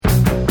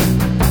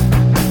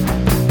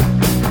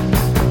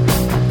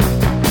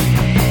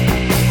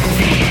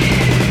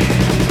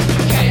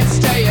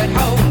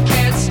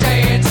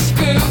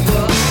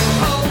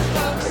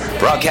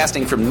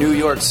Broadcasting from New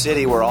York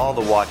City, where all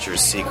the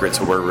Watcher's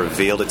secrets were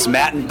revealed. It's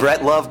Matt and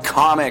Brett Love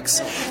Comics.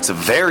 It's a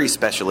very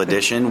special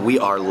edition. We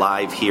are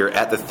live here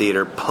at the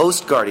theater,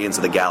 post Guardians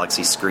of the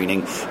Galaxy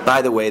screening.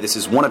 By the way, this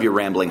is one of your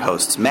rambling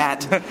hosts,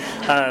 Matt.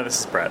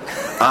 This is Brett.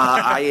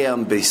 I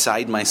am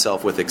beside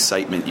myself with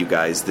excitement, you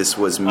guys. This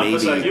was maybe... I'm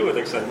beside you with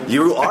excitement.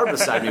 You are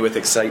beside me with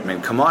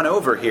excitement. Come on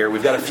over here.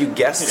 We've got a few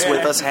guests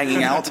with us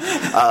hanging out,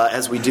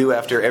 as we do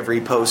after every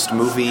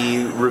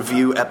post-movie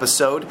review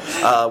episode.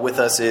 With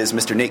us is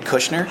Mr. Nate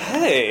Kushner.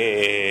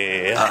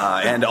 Hey.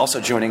 And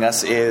also joining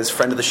us is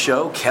friend of the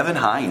show, Kevin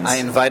Hines. I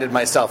invited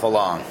myself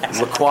along.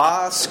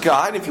 LaCroix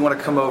Scott, if you want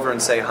to come over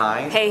and say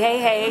hi. Hey, hey,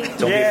 hey.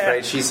 Don't be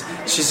afraid. She's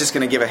just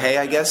going to give a hey,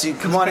 I guess. You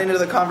come on into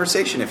the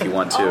conversation if you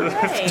want to.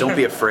 Okay. Don't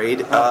be afraid.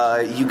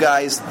 You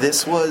guys,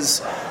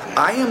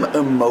 I am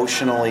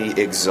emotionally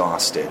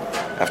exhausted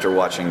after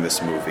watching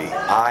this movie.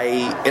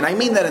 And I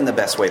mean that in the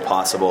best way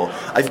possible.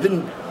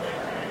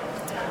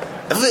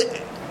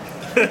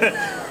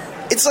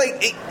 It's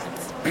like...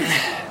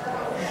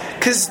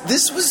 Because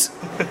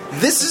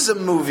this is a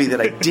movie that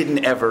I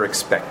didn't ever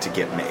expect to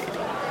get made.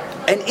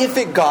 And if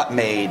it got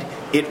made,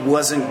 it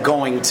wasn't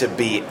going to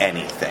be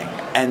anything.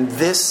 And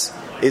this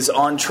is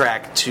on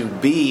track to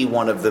be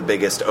one of the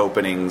biggest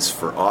openings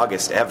for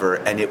August ever,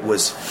 and it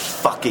was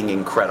fucking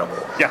incredible.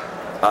 Yeah.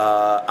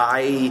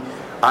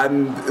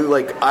 I'm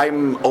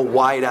a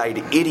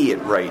wide-eyed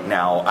idiot right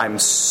now. I'm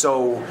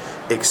so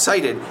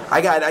excited.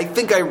 I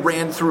think I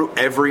ran through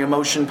every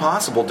emotion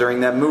possible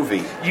during that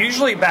movie.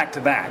 Usually back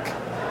to back.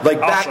 Like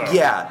back, Also,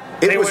 yeah.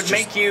 They would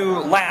make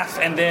you laugh,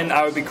 and then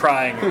I would be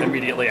crying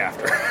immediately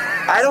after.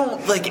 I don't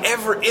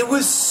ever. It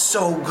was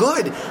so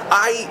good.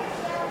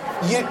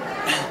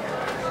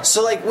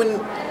 So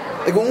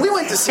when we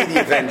went to see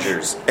the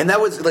Avengers, and that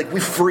was we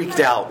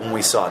freaked out when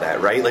we saw that,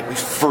 right? We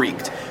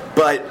freaked.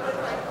 But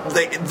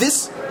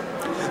this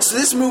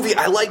movie,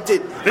 I liked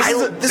it.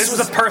 This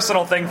was a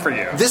personal thing for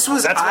you. That's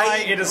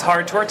why it is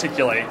hard to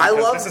articulate.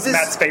 This is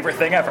Matt's favorite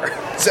thing ever.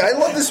 So I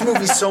love this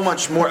movie so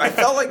much more. I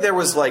felt like there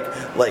was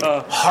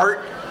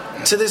heart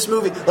to this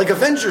movie.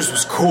 Avengers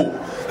was cool.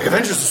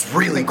 Avengers was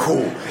really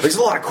cool. There's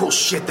a lot of cool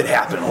shit that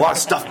happened. A lot of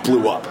stuff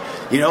blew up.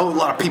 A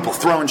lot of people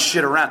throwing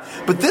shit around.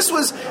 But this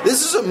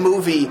is a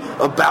movie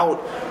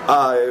about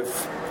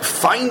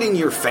finding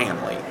your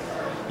family.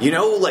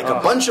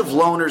 A bunch of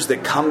loners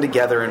that come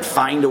together and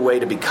find a way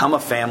to become a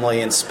family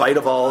in spite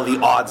of all of the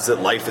odds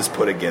that life has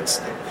put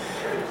against them.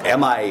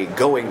 Am I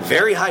going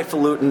very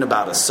highfalutin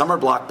about a summer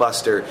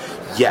blockbuster?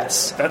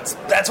 Yes.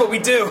 That's what we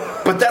do.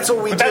 But that's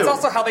what we do. That's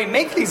also how they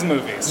make these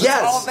movies.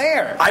 Yes. It's all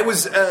there. I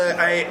was,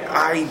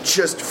 I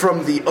just,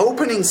 from the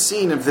opening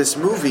scene of this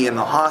movie in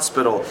the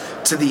hospital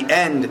to the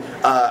end,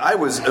 I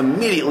was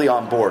immediately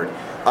on board.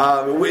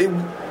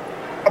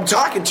 I'm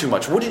talking too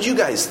much. What did you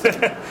guys think?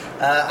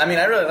 I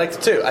really liked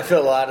it too. I feel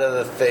a lot of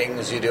the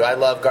things you do. I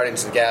love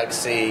Guardians of the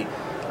Galaxy.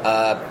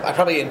 I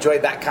probably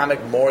enjoyed that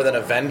comic more than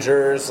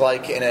Avengers,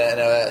 in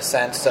a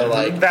sense. So,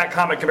 that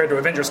comic compared to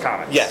Avengers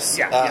comics. Yes.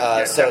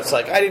 Yeah, so it's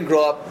I didn't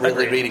grow up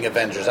really reading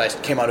Avengers. I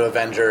came onto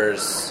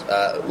Avengers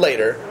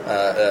later,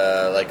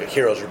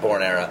 Heroes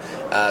Reborn era.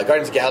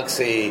 Guardians of the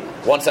Galaxy.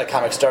 Once that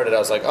comic started, I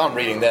was like, oh, I'm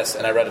reading this,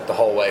 and I read it the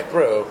whole way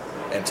through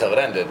until it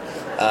ended.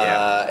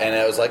 And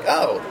I was like,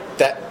 oh,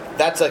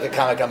 that's a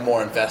comic I'm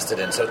more invested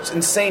in. So it's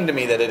insane to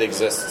me that it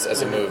exists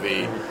as a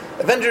movie.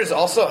 Avengers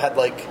also had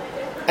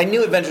I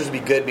knew Avengers would be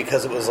good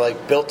because it was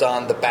built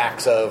on the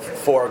backs of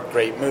 4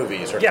 great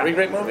movies or 3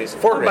 great movies,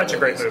 4 great movies. A bunch of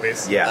great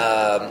movies.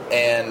 Yeah.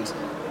 And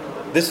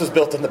this was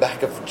built on the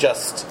back of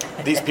just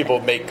these people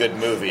make good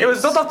movies. It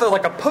was built off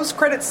a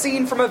post-credit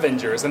scene from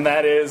Avengers, and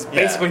that is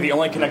basically the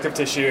only connective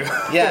tissue.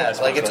 Yeah,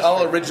 it's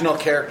all original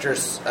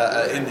characters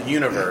in the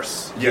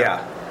universe.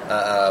 Yeah.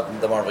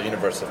 The Marvel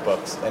Universe of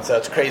books. And so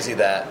it's crazy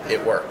that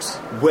it works.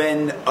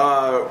 And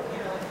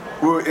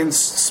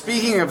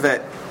speaking of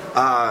that,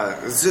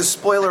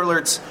 spoiler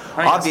alerts,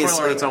 obviously.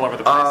 Spoiler alerts all over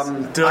the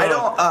place.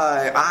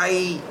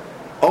 I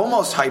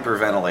almost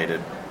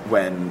hyperventilated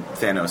when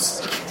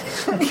Thanos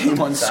came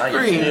on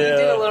screen. You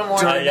did a little more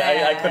than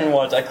that. I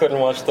couldn't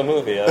watch the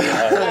movie.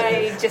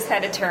 I just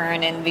had to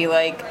turn and be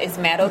like, is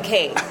Matt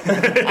okay?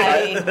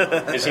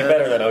 Is he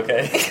better than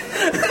okay?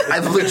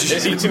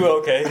 Is he too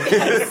okay?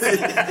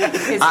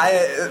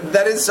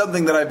 That is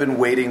something that I've been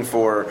waiting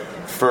for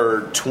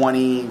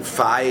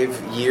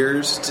 25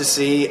 years to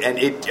see, and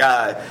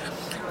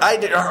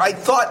I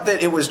thought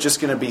that it was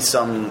just going to be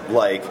some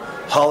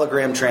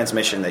hologram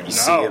transmission that you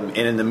see him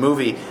in the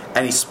movie,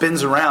 and he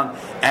spins around,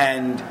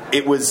 and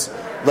it was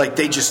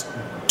they just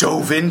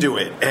dove into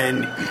it,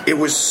 and it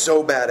was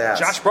so badass.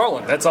 Josh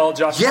Brolin. That's all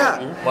Josh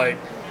Brolin.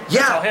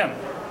 That's all him.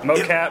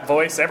 Mocap,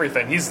 voice,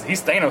 everything. He's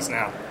Thanos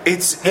now. It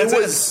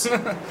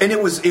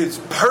was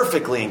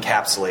perfectly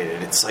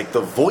encapsulated. It's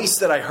the voice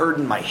that I heard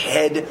in my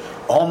head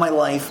all my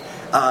life.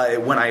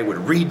 When I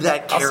would read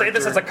that character. I'll say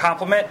this as a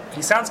compliment.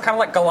 He sounds kind of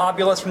like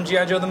Galabulus from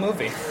G.I. Joe the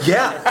movie.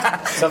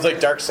 Yeah. Sounds like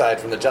Darkseid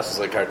from the Justice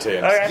League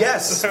cartoons.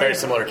 Yes. Very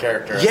similar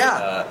character.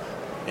 Yeah.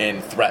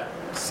 In threat.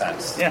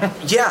 sense.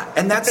 Yeah,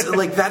 and that's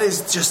like that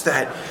is just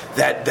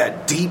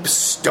that deep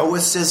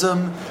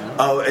stoicism,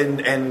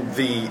 and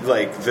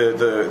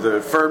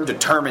the firm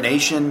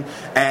determination,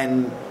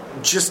 and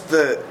just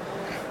like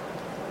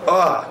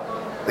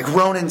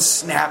Ronan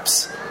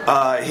snaps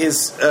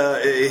his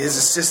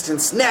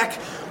assistant's neck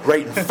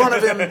right in front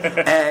of him,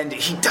 and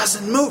he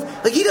doesn't move.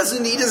 Like he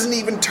doesn't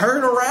even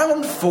turn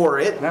around for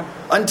it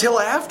until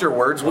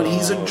afterwards when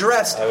he's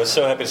addressed. I was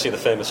so happy to see the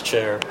famous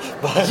chair.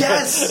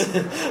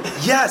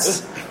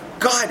 Yes.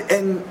 God,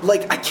 and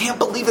like I can't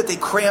believe that they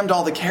crammed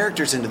all the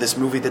characters into this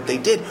movie that they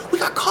did. We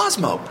got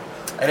Cosmo.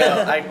 I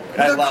know.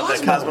 I love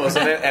that Cosmo was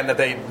in it, and that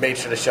they made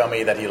sure to show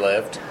me that he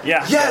lived.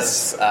 Yeah.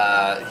 Yes.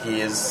 He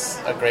is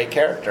a great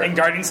character. In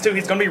Guardians 2,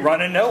 he's going to be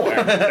running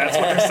nowhere. That's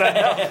what they're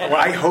setting up. Well,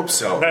 I hope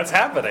so. That's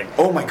happening.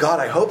 Oh my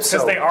God, I hope so.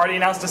 Because they already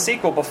announced a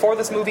sequel before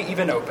this movie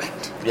even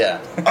opened. Yeah.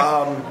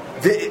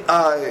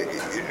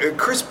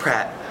 Chris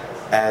Pratt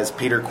as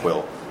Peter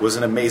Quill was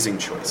an amazing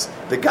choice.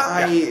 The guy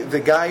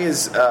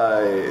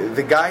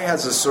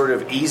has a sort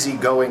of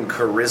easygoing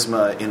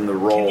charisma in the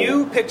role. Can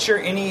you picture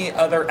any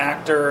other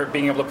actor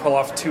being able to pull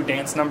off 2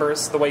 dance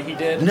numbers the way he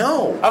did?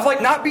 No. Of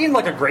like not being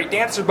like a great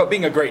dancer, but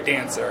being a great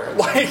dancer,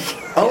 like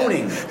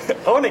owning.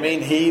 I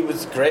mean, he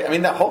was great. I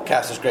mean, that whole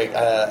cast was great.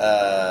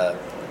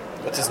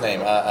 What's his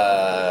name?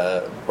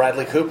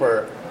 Bradley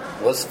Cooper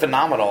was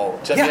phenomenal.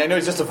 I mean, I know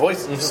he's just a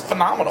voice. He was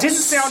phenomenal. Didn't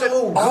sound so at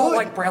all good.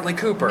 like Bradley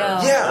Cooper. No.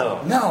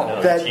 Yeah.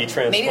 No. That he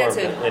transformed. Maybe that's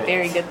a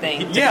very good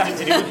thing.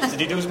 Did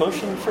he do his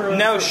motion for?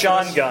 No,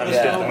 Sean Gunn did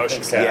the I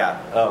motion think so.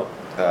 capture. Oh.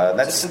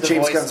 That's Just the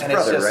James voice, Gunn's and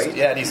it's brother, just- right?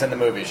 Yeah, and he's in the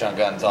movie. Sean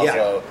Gunn's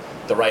also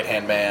the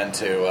right-hand man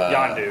to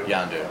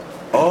Yondu.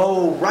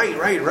 Oh,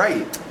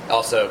 right.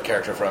 Also,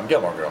 character from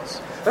Gilmore Girls.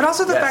 But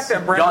also the fact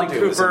that Bradley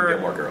Yondu was in Cooper,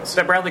 Gilmore Girls.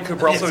 that Bradley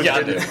Cooper also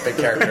Yondu, didn't. big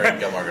character in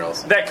Gilmore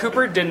Girls. That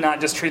Cooper did not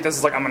just treat this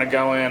as like I'm going to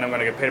go in, I'm going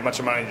to get paid a bunch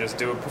of money to just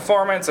do a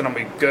performance, and I'm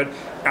going to be good.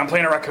 I'm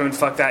playing a raccoon.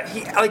 Fuck that.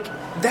 He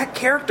that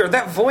character,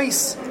 that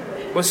voice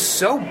was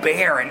so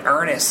bare and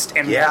earnest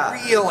and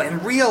real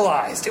and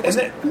realized. It was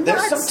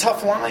there's some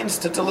tough lines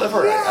to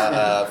deliver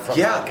from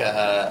Yeah. like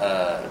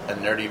a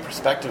nerdy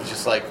perspective.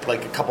 Just like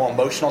a couple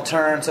emotional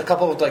turns, a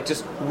couple of like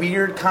just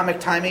weird comic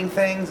timing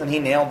things, and he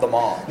nailed them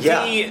all.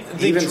 Yeah. The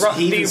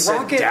he even said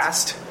rocket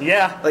 "dast."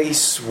 Yeah. Like he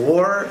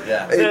swore.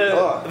 Yeah.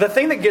 The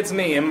thing that gets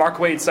me, and Mark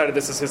Waid cited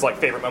this as his like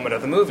favorite moment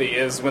of the movie,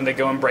 is when they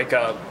go and break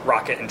up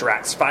Rocket and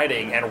Drax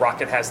fighting, and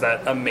Rocket has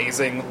that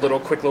amazing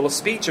quick little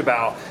speech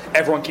about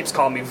everyone keeps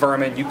calling me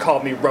vermin, you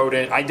called me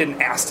rodent, I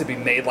didn't ask to be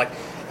made. Like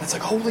it's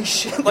like holy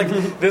shit! Like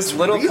this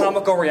little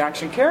comical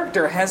reaction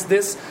character has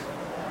this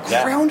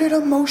grounded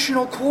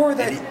emotional core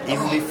that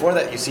Even before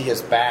that, you see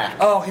his back.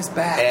 Oh, his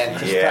back. And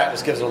Chris Pratt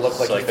just gives it a look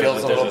like he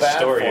feels a little there's bad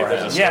story, for him.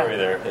 There's a story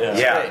there.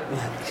 Yeah. Great.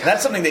 And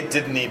that's something they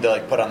didn't need to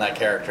like put on that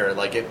character.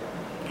 Like it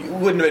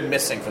wouldn't have been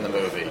missing from the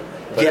movie.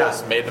 But it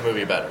just made the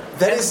movie better.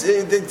 That is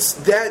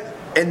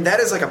that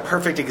is like a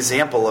perfect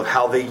example of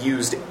how they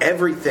used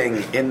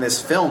everything in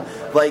this film.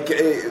 Like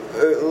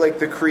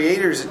the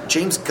creators,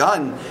 James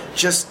Gunn,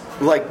 just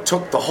like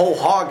took the whole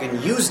hog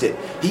and used it.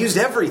 He used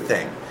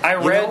everything. I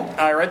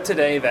read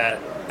today that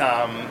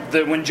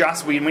when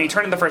Joss Whedon, when he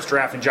turned in the first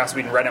draft and Joss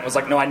Whedon read it, was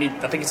like, no, I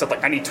think he said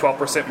like I need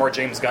 12% more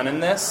James Gunn in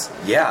this.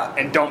 Yeah.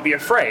 And don't be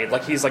afraid.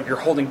 Like he's like, you're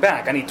holding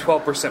back. I need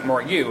 12%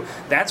 more you.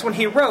 That's when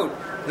he wrote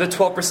the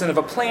 12% of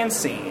a plan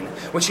scene,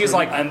 which he's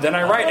like, and then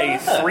I write a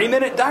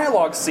 3-minute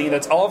dialogue scene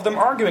that's all of them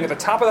arguing at the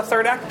top of the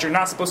third act that you're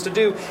not supposed to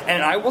do.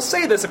 And I will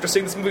say this after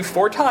seeing this movie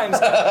 4 times,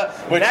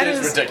 which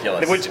is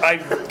ridiculous. Which I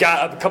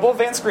got a couple of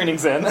van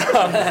screenings in.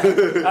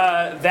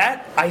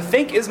 That I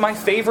think is my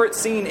favorite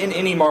scene in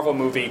any Marvel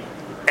movie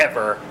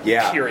ever.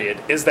 Yeah. Period.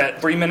 Is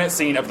that 3-minute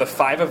scene of the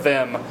 5 of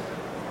them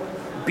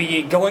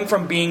going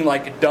from being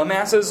like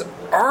dumbasses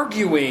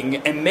arguing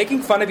and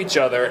making fun of each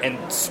other and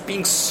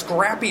being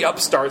scrappy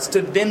upstarts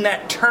to then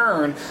that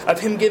turn of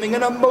him giving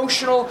an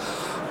emotional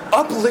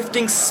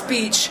uplifting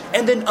speech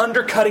and then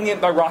undercutting it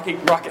by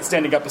Rocket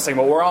standing up and saying,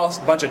 well, we're all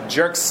a bunch of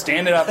jerks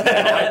standing up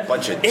now. A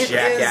bunch of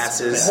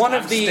jackasses.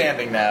 I'm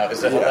standing now.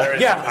 Is that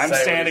hilarious? Yeah, I'm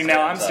standing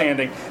now. I'm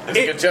standing. It's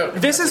a good joke.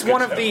 This is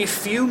one of the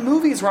few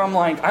movies where I'm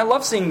like, I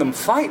love seeing them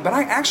fight, but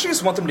I actually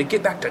just want them to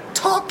get back to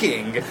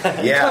talking.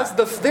 Because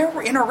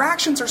their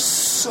interactions are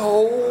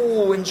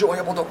so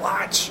enjoyable to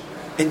watch.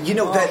 And you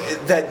know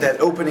that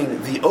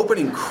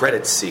opening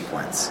credits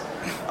sequence,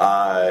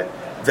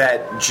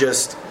 that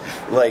just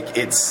like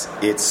it's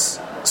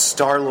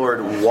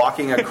Star-Lord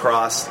walking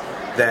across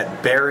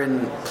that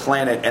barren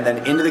planet and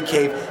then into the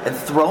cave and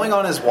throwing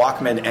on his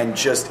Walkman and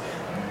just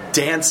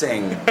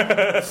dancing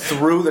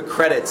through the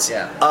credits.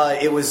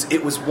 It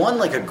was one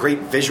like a great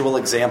visual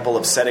example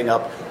of setting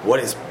up what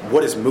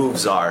his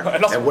moves are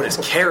and what his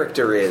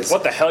character is.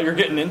 What the hell you're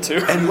getting into.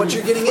 And what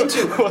you're getting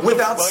into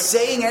without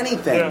saying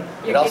anything. Yeah.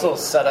 It also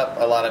set up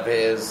a lot of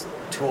his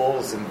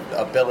tools and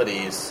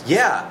abilities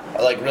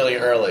like really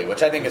early,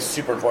 which I think is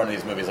super important in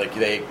these movies. Like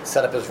they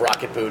set up his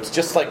rocket boots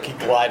just like he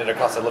glided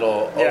across a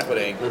little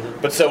opening,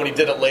 but so when he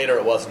did it later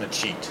it wasn't a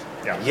cheat.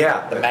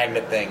 The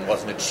magnet thing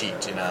wasn't a cheat,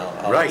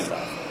 all that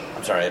stuff.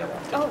 I'm sorry, I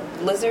interrupted. oh,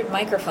 lizard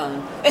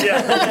microphone.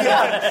 Yeah.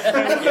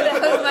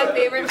 That was my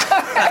favorite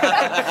part.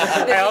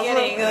 The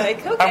beginning,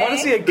 like, okay. I want to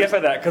see a gif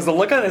of that because the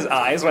look on his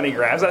eyes when he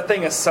grabs that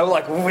thing is so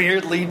like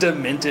weirdly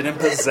demented and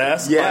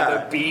possessed by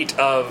the beat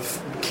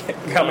of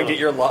 "Come and Get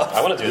Your Love."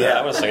 I want to do that.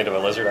 I want to sing into a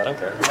lizard. I don't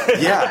care.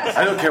 Yeah,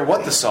 I don't care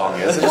what the song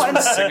is. I just want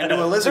to sing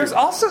into a lizard.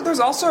 There's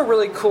also a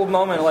really cool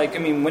moment. Like, I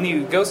mean, when he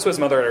goes to his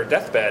mother at her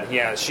deathbed,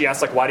 she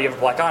asks like, "Why do you have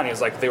a black eye?" And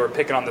he's like, "They were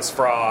picking on this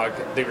frog.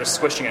 They were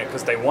squishing it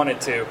because they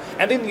wanted to."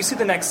 And then you see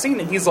the next scene,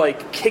 and he's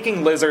like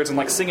kicking lizards and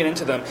like singing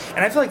into them.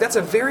 And I feel like that's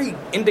a very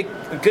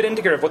good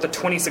indicator of what the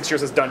 26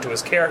 years has done to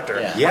his character.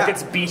 Yeah. Like,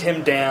 it's beat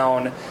him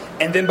down,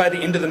 and then by the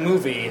end of the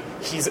movie,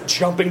 he's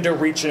jumping to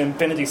reach an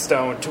Infinity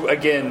Stone to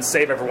again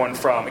save everyone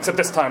from. Except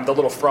this time, the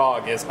little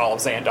frog is all of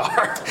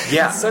Xandar.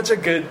 Yeah, it's such a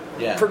good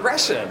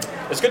progression.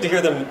 It's good to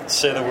hear them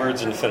say the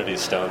words Infinity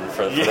Stone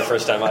for the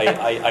first time.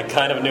 I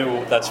kind of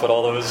knew that's what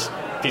all those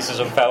pieces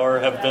of power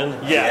have been.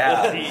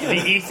 Yeah.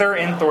 The Ether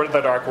in Thor: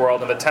 The Dark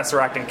World and the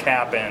Tesseract and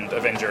Cap and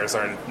Avengers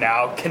are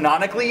now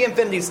canonically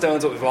Infinity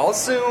Stones, what we've all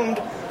assumed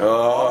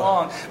all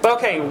along. But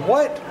okay,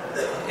 what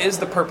is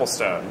the Purple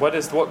Stone? What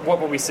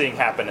were we seeing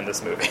happen in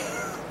this movie?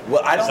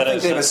 Well, I don't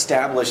think they've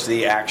established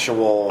the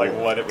actual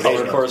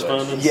color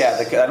correspondence. Yeah,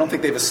 I don't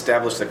think they've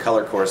established the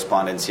color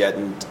correspondence yet.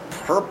 And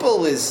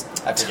purple is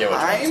I forget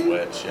which one's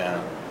which.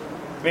 Yeah.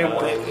 I mean,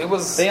 it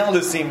was. They all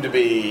just seem to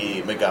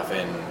be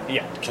MacGuffin.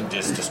 Yeah. Can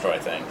just destroy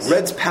things.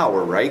 Red's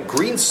power, right?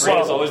 Green's soul. Green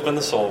has always been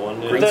the soul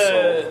one.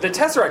 Yeah. The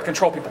Tesseract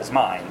control people's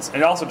minds, and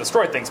it also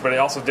destroyed things, but it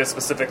also did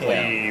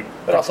specifically. Yeah.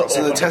 But also,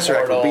 so the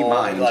Tesseract would be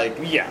mine.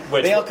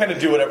 They all kind of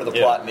do whatever the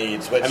plot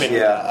needs. Which, I mean,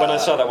 when I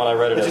saw that, when I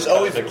read it, it's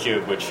always the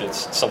cube, which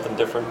is something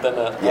different than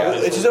that. Yeah,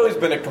 it's just always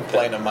been a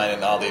complaint of mine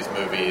in all these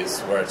movies,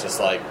 where it's just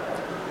like.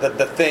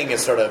 The thing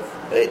is sort of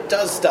it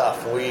does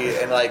stuff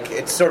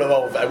it's sort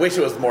of I wish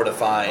it was more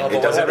defined.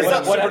 It does everything.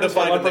 It's not super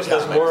defined in the does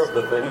comics. more of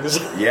the things.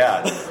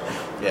 Yeah.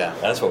 Yeah,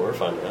 that's what we're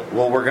finding out.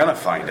 Well, we're gonna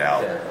find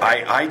out. Yeah.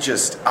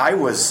 I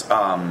was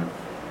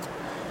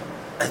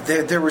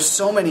there were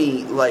so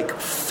many like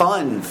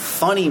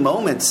funny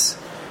moments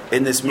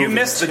in this movie. You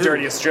missed the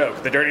dirtiest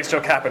joke. The dirtiest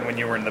joke happened when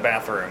you were in the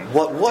bathroom.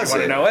 What was it?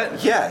 Do you want to know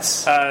it?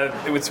 Yes.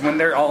 It was when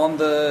they're all on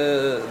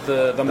the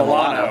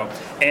Milano,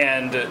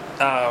 and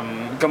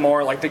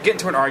Gamora, like, they get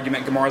into an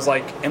argument. Gamora's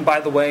like, and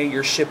by the way,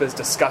 your ship is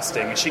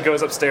disgusting. And she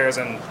goes upstairs,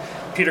 and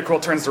Peter Quill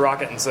turns to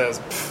Rocket and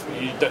says,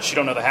 she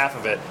don't know the half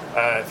of it.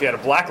 If you had a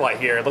black light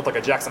here, it looked like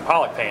a Jackson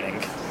Pollock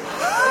painting.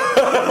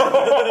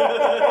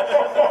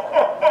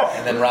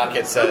 And then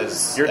Rocket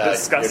says, "You're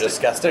disgusting." You're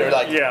disgusting. Or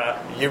like,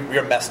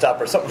 you're messed up,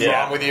 or something's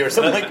wrong with you, or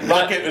something like.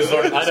 Rocket is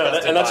sort of disgusted. I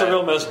know, and that's a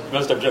real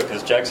messed up joke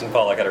because Jackson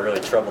Pollock had a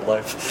really troubled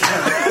life.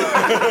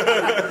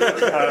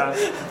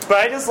 But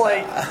I just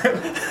like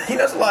he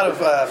knows a lot of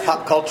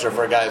pop culture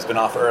for a guy who's been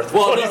off Earth.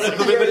 Well,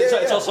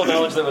 it's also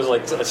knowledge that was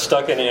like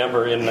stuck in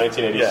amber in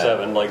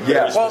 1987. Yeah. Like,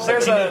 well,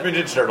 there's Teenage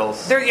Mutant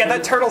Turtles.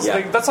 That Turtles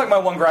thing. That's like my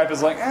one gripe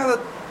is like,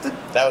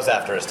 that was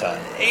after his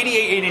time.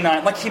 88,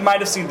 89. Like, he might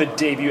have seen the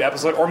debut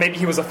episode, or maybe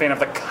he was a fan of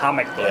the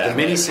comic book. The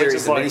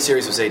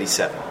miniseries was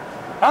 87.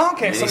 Oh,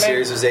 okay. The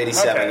miniseries was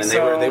 87, and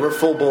they were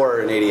full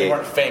bore in 88. They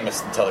weren't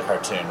famous until the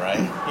cartoon, right?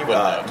 You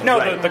wouldn't know.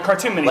 No, the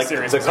cartoon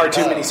miniseries. The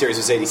cartoon miniseries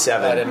was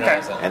 87. I didn't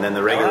realize that. And then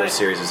the regular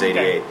series was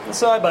 88. Okay.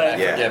 So I buy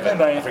it.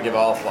 I forgive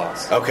all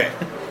flaws. Okay.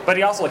 But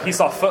he also, he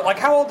saw Foot. Like,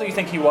 how old do you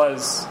think he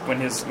was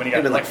when he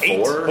got like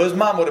 8? 4? Well, his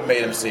mom would have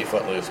made him see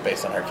Footloose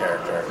based on her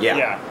character.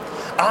 Yeah.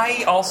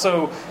 I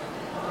also...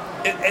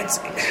 It's...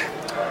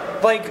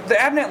 Like, the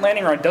Abnett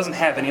Landing Run doesn't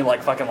have any,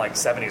 like, fucking, like,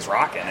 70s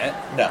rock in it.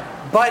 No.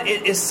 But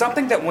it is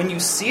something that when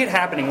you see it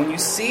happening, when you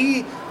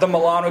see the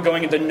Milano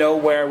going into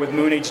nowhere with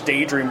Moon Age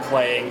Daydream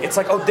playing, it's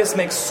like, oh, this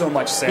makes so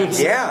much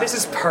sense. Yeah. This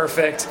is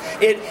perfect.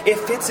 It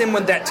fits in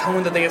with that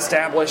tone that they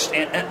established.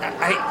 And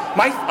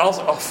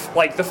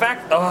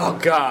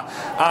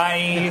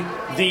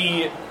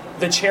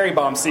the cherry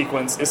bomb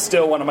sequence is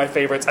still one of my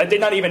favorites. I did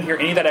not even hear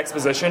any of that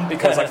exposition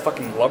because I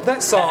fucking love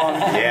that song.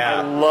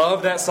 Yeah. I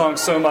love that song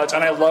so much,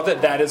 and I love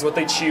that is what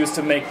they choose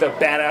to make the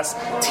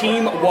badass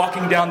team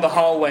walking down the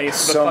hallway to the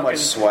So fucking much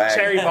swag.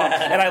 cherry bomb.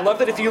 And I love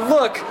that if you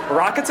look,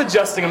 Rocket's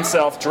adjusting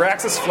himself,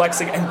 Drax is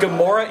flexing, and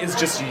Gamora is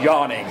just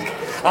yawning.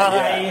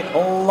 I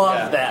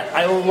love that.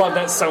 I love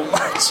that so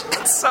much.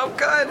 It's so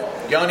good.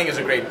 Yawning is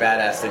a great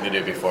badass thing to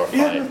do before a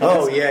fight.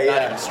 Oh, yeah.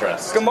 Not even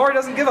stressed. Gamora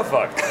doesn't give a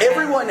fuck.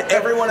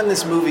 Everyone in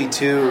this movie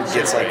too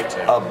gets like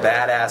a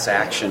badass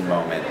action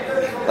moment.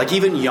 Like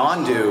even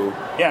Yondu,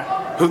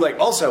 who like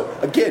also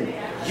again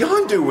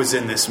Yondu was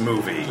in this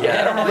movie.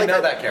 Yeah, I don't really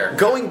know that character.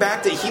 Going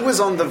back to he was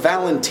on the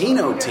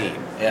Valentino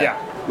team.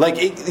 Yeah. Like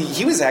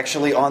he was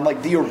actually on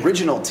like the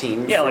original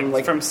team. Yeah, from,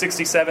 from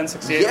 67,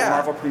 68, when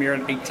Marvel premiered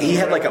in 18. He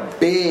had like a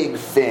big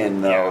fin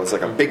though. Yeah. It was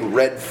like a big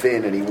red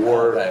fin, and he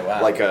wore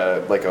like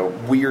a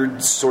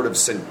weird sort of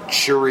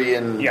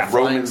centurion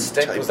Roman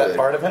stick. type Was that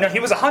part of it? No, he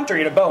was a hunter.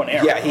 He had a bow and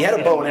arrow. Yeah, he had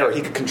a bow and arrow.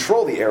 He could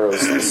control the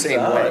arrows the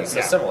same way.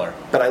 So similar.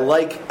 But I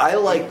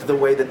liked the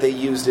way that they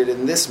used it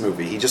in this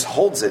movie. He just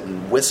holds it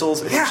and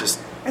whistles. It's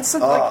just it's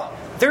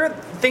there are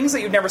things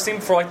that you've never seen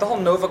before, like the whole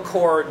Nova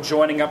Corps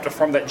joining up to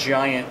form that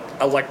giant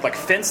like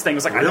fence thing. It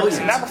was like, I've never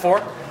seen that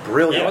before.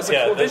 Brilliant. It was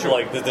a cool visual.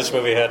 Like this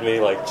movie had me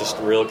like just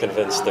real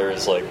convinced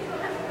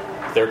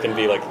there can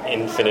be like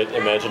infinite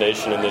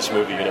imagination in this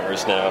movie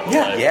universe now.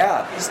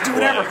 Just do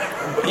whatever.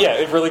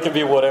 It really can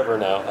be whatever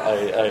now.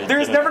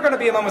 There's never going to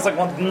be a moment it's like,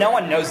 well, no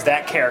one knows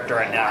that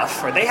character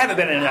enough, or they haven't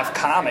been in enough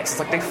comics. It's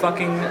like they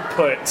fucking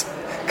put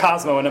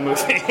Cosmo in a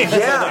movie. They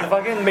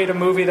fucking made a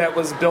movie that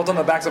was built on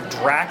the backs of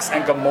Drax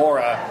and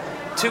Gamora.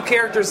 Two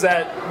characters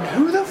that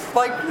who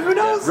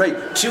knows?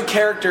 Right, two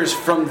characters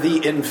from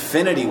the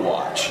Infinity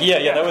Watch.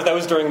 That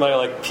was during my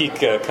like peak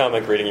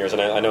comic reading years,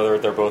 and I know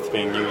they're both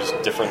being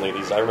used differently.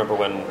 I remember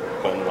when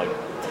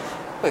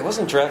like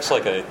wasn't Drax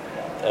like a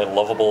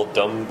lovable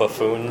dumb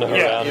buffoon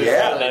around in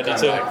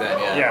 92?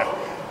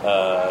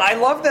 I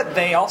love that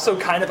they also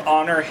kind of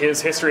honor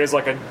his history as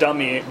like a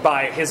dummy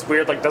by his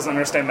weird like doesn't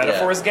understand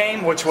metaphors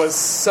game, which was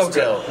so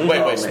good.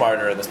 Way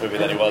smarter in this movie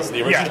than he was in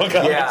the original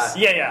comics.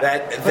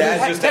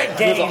 That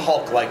he was a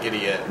Hulk-like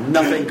idiot.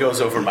 Nothing goes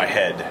over my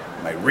head.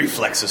 My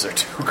reflexes are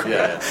too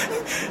good.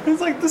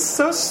 It's like this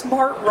so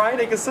smart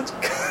writing is such.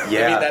 I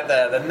mean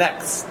the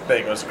next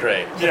thing was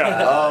great. You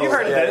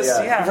heard of this?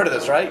 You've heard of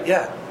this, right?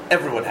 Yeah.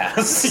 Everyone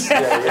has.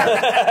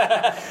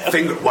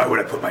 Finger. Why would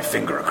I put my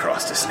finger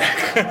across his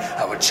neck?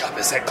 I would chop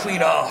his head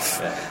clean off.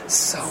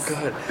 So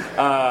good.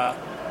 I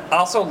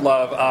also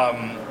love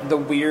the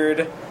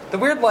weird,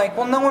 like,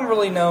 well, no one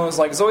really knows,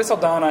 like, Zoe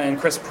Saldana and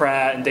Chris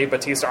Pratt and Dave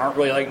Bautista aren't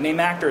really, like, name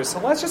actors, so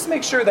let's just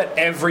make sure that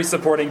every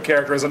supporting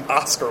character is an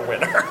Oscar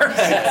winner.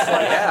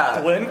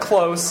 Glenn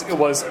Close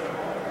was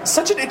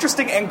such an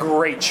interesting and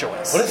great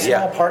choice. What a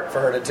small part for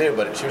her to do,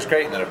 but she was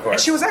great in it, of course.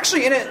 And she was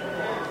actually in it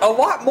a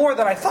lot more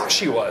than I thought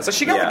she was. So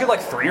she got a good,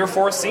 like, 3 or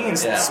 4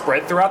 scenes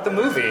spread throughout the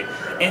movie.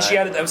 And she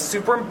had a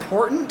super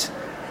important...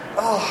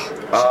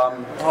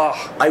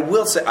 I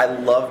will say, I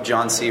love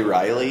John C.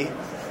 Reilly.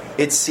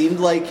 It seemed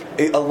like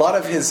a lot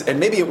of his... And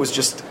maybe it was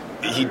just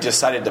he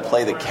decided to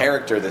play the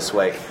character this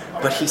way,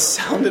 but he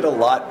sounded a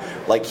lot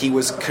like he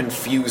was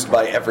confused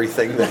by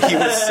everything that he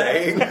was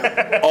saying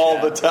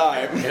all the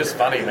time. He was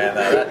funny, man.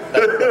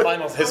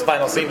 His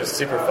final scene was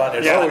super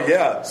funny.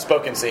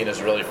 Spoken scene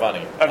is really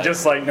funny. I'm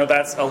just like, no,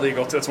 that's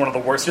illegal. It's one of the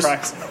worst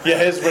crimes. Yeah,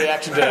 his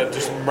reaction to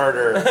just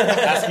murder,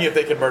 asking if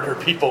they could murder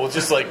people, was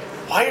just like,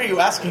 why are you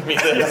asking me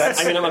this?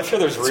 I mean, I'm sure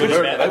there's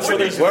really bad. I'm sure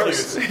there's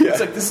worse. It's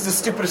like, this is the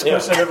stupidest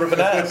question I've ever been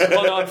asked.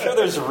 Well, no, I'm sure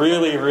there's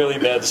really, really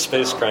bad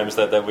space crimes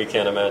that we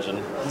can't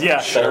imagine.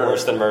 Yeah, that are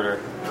worse than murder.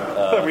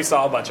 We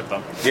saw a bunch of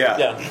them.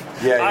 Yeah.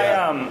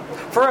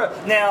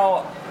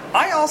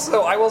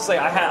 I will say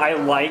I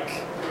like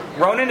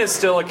Ronan is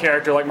still a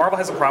character. Like, Marvel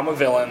has a problem with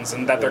villains,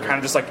 and that they're kind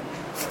of just like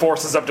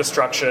forces of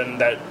destruction.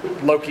 That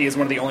Loki is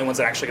one of the only ones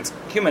that actually gets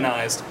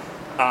humanized.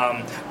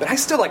 But I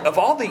still like, of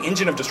all the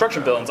Engine of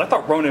Destruction villains, I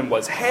thought Ronan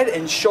was head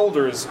and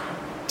shoulders,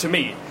 to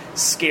me,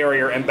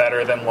 scarier and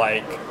better than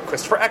like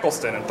Christopher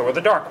Eccleston in Thor: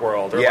 The Dark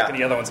World, or like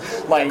any other ones.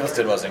 Like,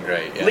 Eccleston wasn't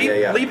great.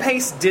 Lee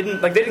Pace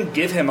didn't they didn't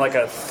give him like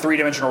a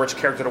 3-dimensional rich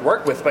character to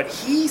work with, but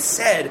he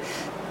said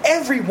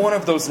every one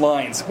of those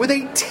lines with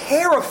a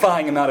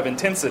terrifying amount of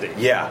intensity.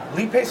 Yeah.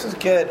 Lee Pace was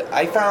good.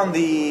 I found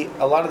a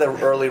lot of the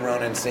early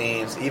Ronan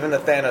scenes, even the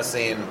Thanos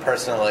scene,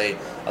 personally,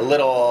 a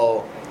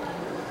little...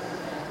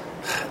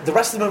 The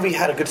rest of the movie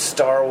had a good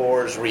Star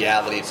Wars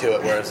reality to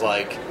it, where it's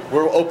like,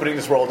 we're opening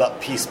this world up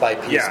piece by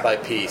piece by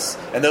piece.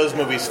 And those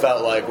movies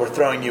felt like we're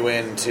throwing you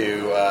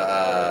into,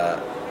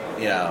 a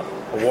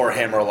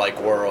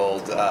Warhammer-like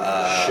world.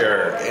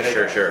 Sure.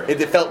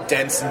 It felt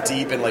dense and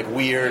deep and, like,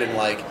 weird and,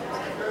 like,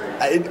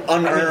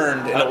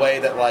 unearned in a way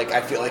that, like,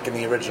 I feel like in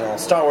the original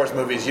Star Wars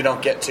movies, you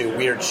don't get to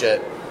weird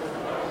shit,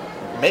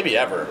 maybe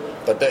ever.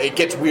 But it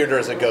gets weirder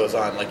as it goes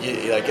on. Like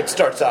it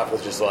starts off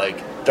with just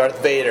like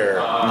Darth Vader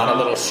on a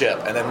little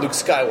ship, and then Luke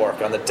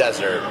Skywalker on the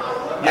desert.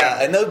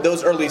 And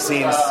those early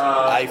scenes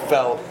I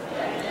felt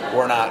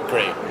were not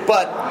great.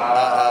 But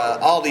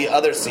all the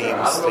other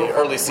scenes, the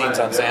early scenes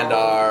on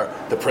Xandar,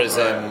 the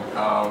prison,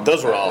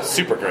 those were all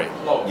super great.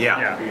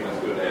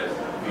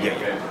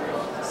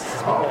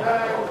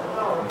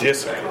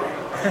 Disagree.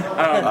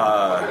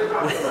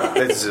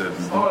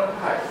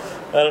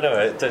 I don't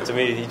know. To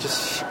me,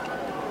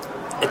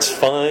 it's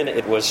fine.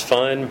 It was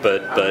fine,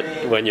 but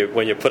when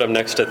you put him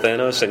next to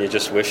Thanos and you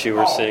just wish you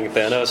were seeing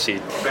Thanos,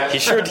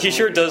 he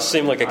sure does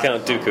seem like a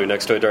Count Dooku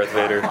next to a Darth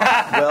Vader.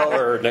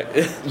 Well,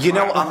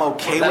 I'm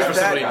okay with for that.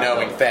 Somebody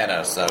knowing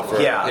Thanos, though. For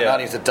an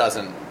audience that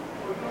doesn't.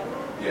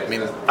 I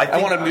mean,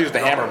 I want him to use the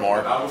hammer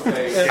more.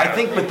 I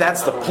think, but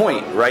that's the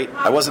point, right?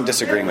 I wasn't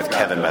disagreeing with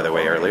Kevin, by the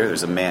way, earlier.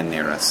 There's a man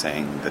near us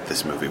saying that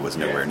this movie was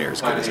nowhere near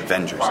as good as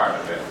Avengers.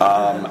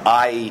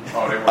 I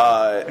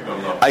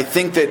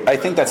think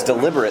that's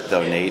deliberate,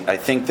 though, Nate. I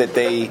think that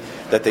they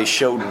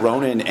showed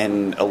Ronan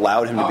and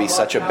allowed him to be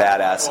such a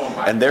badass,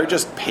 and they're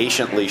just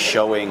patiently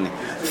showing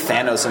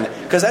Thanos,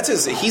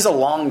 because he's a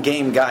long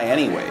game guy,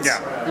 anyways,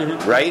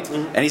 right?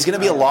 And he's going to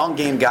be a long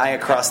game guy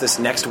across this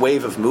next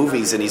wave of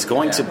movies, and he's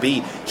going to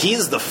be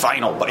he's the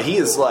final. He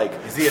is like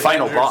Is he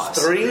final Avengers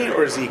boss. 3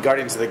 or is he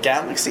Guardians of the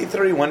Galaxy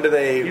 3? When do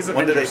they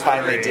Avengers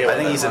finally 3. deal with I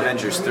think it? he's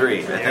Avengers 3.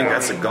 I think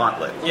that's a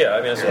gauntlet. Yeah,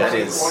 I mean, That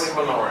is.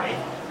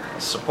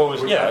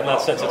 suppose. Yeah, in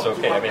that sense, it's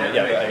okay. I mean, I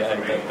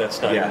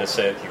that's not even to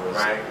say he was.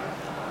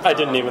 I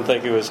didn't even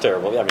think he was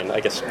terrible. I mean, I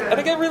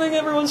think everything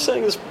everyone's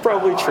saying is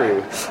probably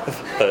true,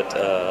 but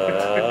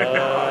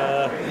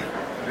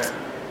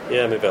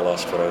yeah, maybe I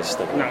lost what I was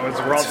thinking. No,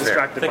 we're all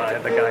distracted by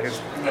the guy who's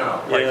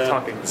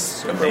talking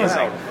super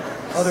loud.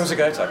 Oh, there was a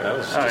guy talking. I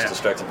was just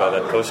distracted by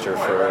that poster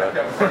for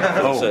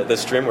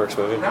this DreamWorks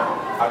movie.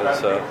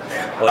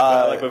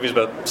 I like movies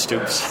about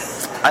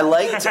stoops. I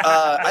liked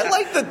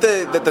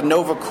that the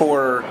Nova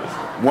Corps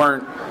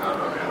weren't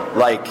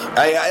like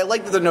I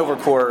liked that the Nova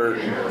Corps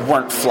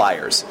weren't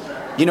flyers.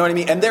 You know what I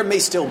mean? And there may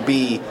still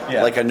be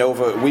like a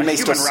Nova. We may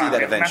still see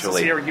that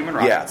eventually.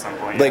 At some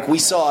point, like we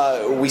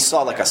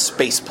saw like a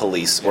space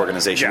police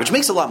organization, which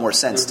makes a lot more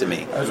sense to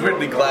me. I was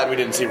weirdly glad we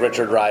didn't see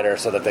Richard Rider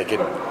so that they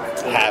could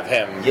have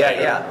him.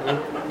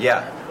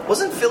 Yeah.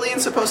 Wasn't Fillion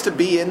supposed to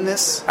be in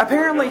this?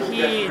 Apparently,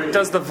 he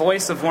does the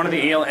voice of one of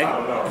the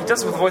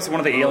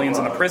aliens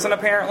in the prison.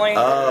 Apparently.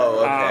 Oh,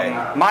 okay.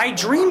 My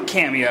dream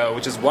cameo,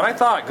 which is what I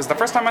thought, because the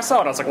first time I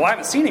saw it, I was like, "Well, I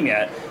haven't seen him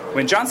yet."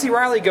 When John C.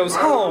 Reilly goes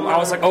home, I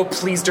was like, "Oh,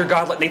 please, dear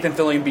God, let Nathan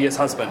Fillion be his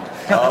husband."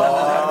 That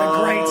would be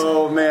great.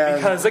 Oh man!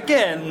 Because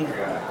again,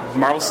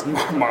 Marvel's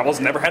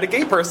never had a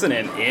gay person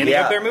in any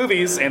of their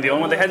movies, and the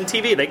only one they had in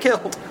TV they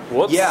killed.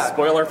 Whoops!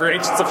 Spoiler for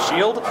Agents of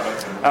S.H.I.E.L.D.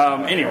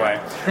 Anyway,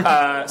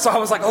 so I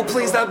was like, "Oh,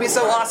 please, that would be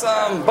so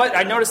awesome!" But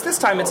I noticed this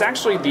time it's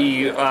actually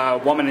the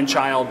woman and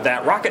child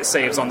that Rocket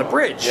saves on the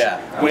bridge.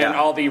 When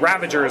all the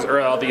Ravagers or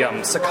all the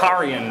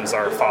Sicarians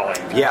are falling.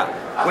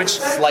 Which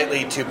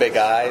slightly too big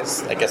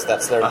eyes. I guess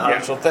that's their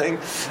actual thing.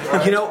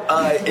 You know,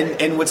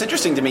 and what's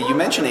interesting to me, you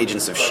mentioned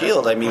Agents of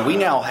S.H.I.E.L.D. I mean, we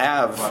now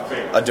have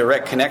a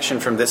direct connection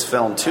from this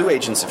film to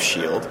Agents of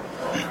S.H.I.E.L.D.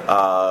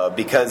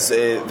 Because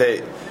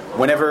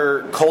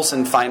whenever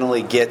Coulson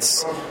finally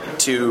gets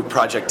to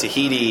Project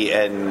Tahiti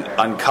and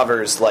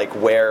uncovers like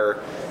where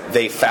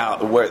they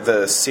extracted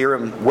the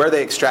serum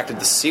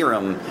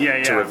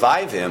to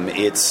revive him,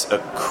 it's a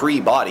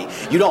Kree body.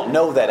 You don't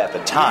know that at the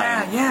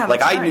time.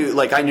 I knew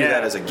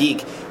that as a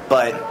geek,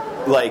 but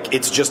like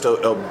it's just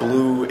a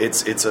blue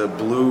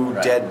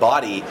dead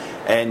body,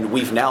 and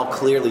we've now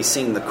clearly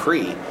seen the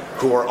Kree,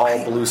 who are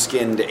all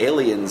blue-skinned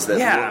aliens that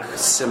look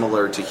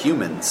similar to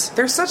humans.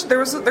 There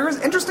was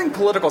interesting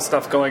political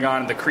stuff going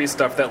on in the Kree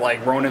stuff that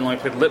like Ronan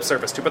like put lip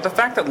service to, but the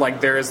fact that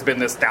like there has been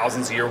this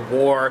thousands-year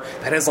war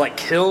that has like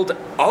killed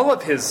all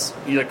of his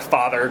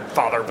father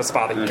of his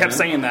father. He kept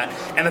saying that,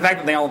 and the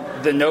fact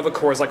that the Nova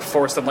Corps is like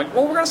forced them like,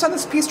 well, we're gonna sign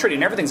this peace treaty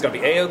and everything's gonna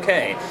be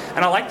a-okay.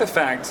 And I like the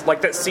fact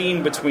like that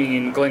scene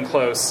between Glenn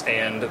Close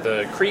and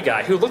the Kree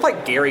guy who looked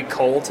like Gary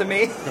Cole to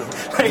me.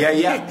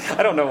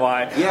 I don't know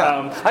why.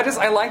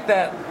 I like that.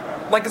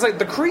 Like, it's like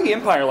the Kree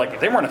Empire, like,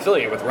 they weren't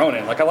affiliated with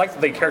Ronan. Like, I like that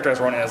they characterized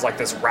Ronan as, like,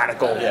 this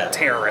radical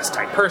terrorist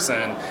type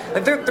person.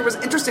 Like, there was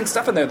interesting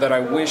stuff in there that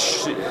I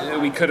wish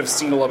we could have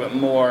seen a little bit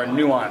more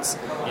nuance.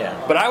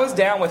 But I was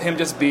down with him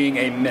just being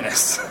a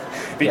menace.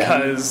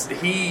 Because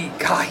he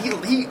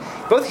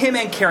both him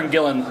and Karen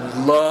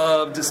Gillan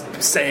loved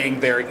saying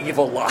their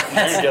evil lines.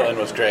 Karen Gillan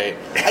was great.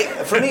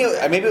 For me,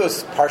 maybe it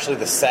was partially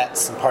the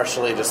sets and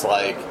partially just,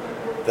 like,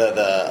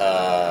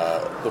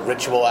 the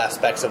ritual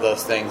aspects of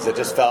those things. It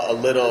just felt a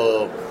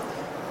little.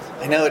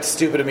 I know it's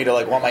stupid of me to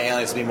like want my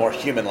aliens to be more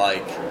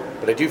human-like,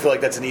 but I do feel like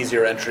that's an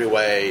easier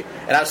entryway.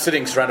 And I was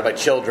sitting surrounded by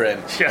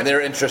children, and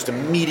their interest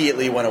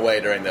immediately went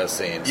away during those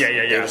scenes.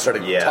 They just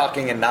started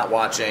talking and not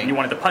watching. You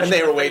wanted to punch. And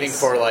they were waiting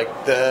for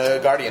like the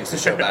Guardians to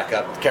show back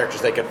up, the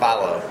characters they could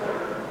follow.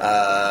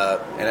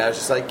 And I was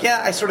just like,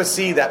 I sort of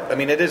see that. I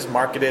mean, it is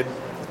marketed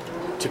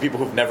to people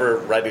who've never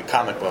read a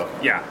comic book.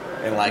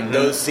 And like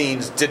those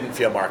scenes didn't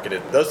feel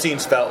marketed. Those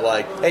scenes felt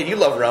like, "Hey, you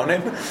love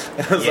Ronan,"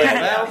 and I was like,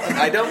 "Well,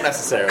 I don't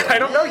necessarily. I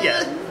don't know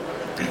yet."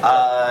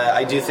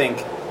 I do think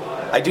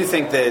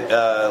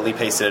that Lee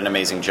Pace did an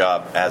amazing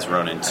job as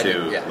Ronan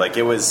too. Like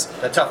it was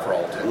a tough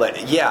role too.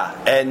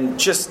 And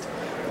just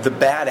the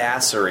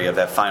badassery of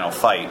that final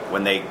fight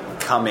when they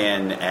come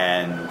in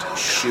and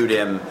shoot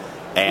him.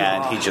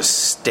 And he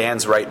just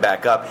stands right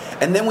back up.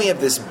 And then we have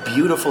this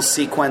beautiful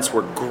sequence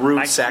where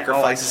Groot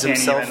sacrifices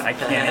himself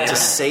to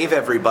save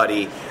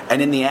everybody.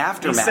 And in the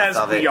aftermath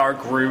of it... "We are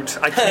Groot."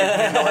 I can't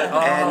handle it.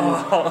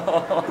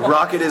 And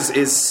Rocket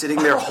is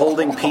sitting there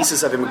holding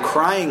pieces of him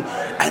crying.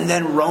 And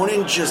then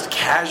Ronan just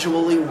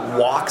casually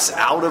walks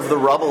out of the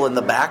rubble in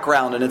the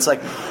background. And it's like,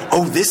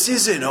 oh, this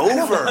isn't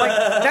over.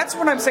 That's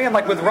what I'm saying.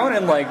 Like with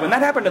Ronan, like when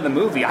that happened in the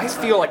movie, I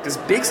feel like this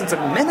big sense of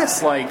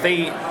menace. Like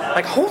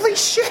holy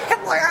shit.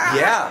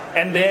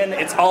 And then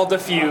it's all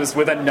diffused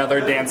with another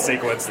dance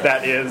sequence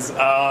that is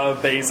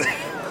amazing.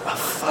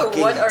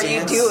 What are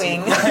you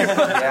doing?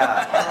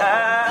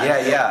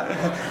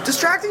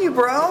 Distracting you,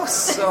 bro.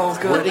 So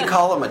good. What did he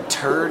call him? A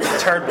turd?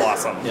 Turd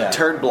blossom.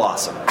 Turd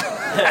blossom.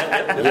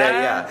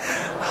 I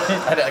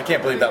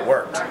can't believe that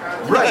worked.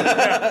 Right.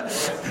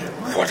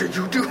 what did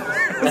you do?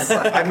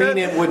 I mean,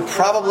 it would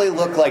probably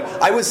look like.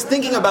 I was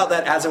thinking about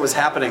that as it was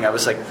happening. I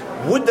was like,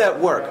 would that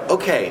work?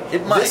 Okay,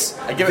 It might. This,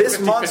 I give it this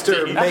 50-50.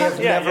 monster may have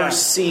Yeah, never yeah.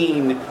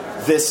 seen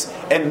this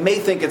and may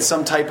think it's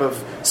some type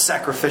of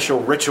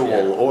sacrificial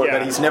ritual or Yeah.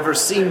 that he's never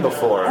seen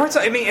before. Or it's,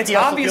 I mean, it's He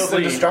also feels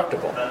obviously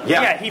indestructible.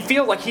 Yeah. he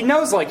feels like he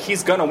knows like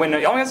he's gonna win.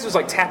 All he has to do is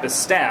like tap his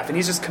staff, and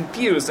he's just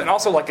confused. And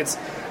also like it's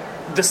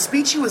the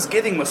speech he was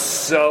giving was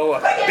so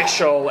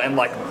official and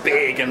like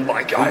big and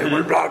like I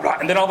would blah blah.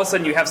 And then all of a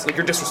sudden you have like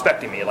you're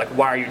disrespecting me. Like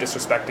why are you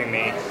disrespecting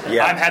me?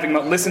 Yeah. I'm having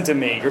listen to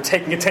me. You're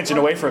taking attention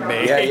away from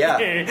me.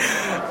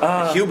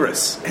 Yeah.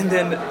 Hubris. And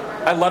then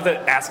I love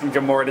that asking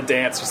Gamora to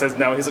dance. She says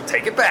no. He's like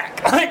take it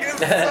back. Like it's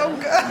so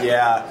good.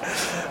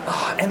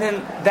 Yeah. And then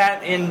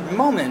that in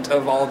moment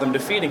of all of them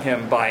defeating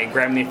him by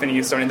grabbing the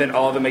Infinity Stone, and then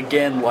all of them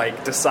again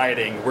like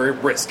deciding we're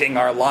risking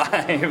our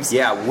lives.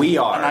 Yeah, we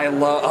are. And I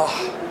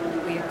love.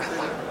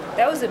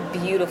 That was a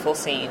beautiful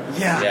scene.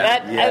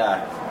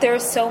 Yeah. There were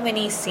so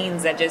many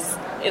scenes that just,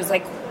 it was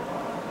like,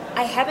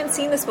 I haven't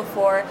seen this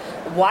before.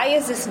 Why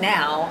is this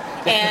now?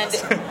 And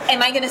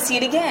am I going to see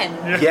it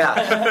again? Yeah.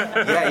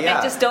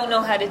 I just don't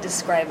know how to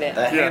describe it.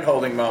 The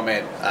hand-holding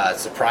moment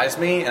surprised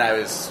me, and I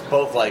was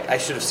both like, I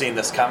should have seen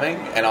this coming,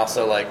 and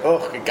also like,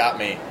 oh, it got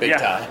me big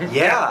time.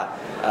 Yeah.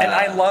 And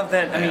I love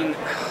that. I mean,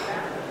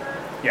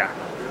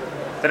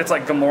 that it's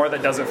like Gamora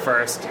that does it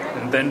first,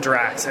 and then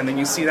Drax, and then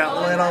you see that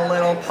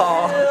little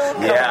paw.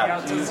 coming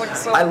out. It's like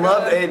so I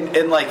love good.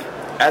 and like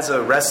as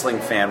a wrestling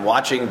fan,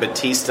 watching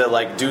Batista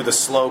like do the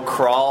slow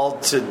crawl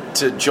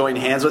to join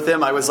hands with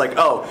him, I was like,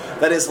 oh,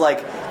 that is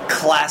like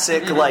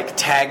classic like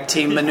tag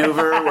team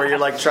maneuver where you're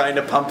like trying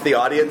to pump the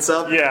audience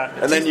up. Yeah.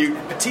 And then you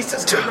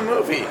Batista's good in the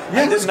movie. he was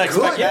didn't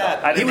expect good.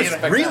 that. I He didn't was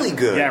expect really that.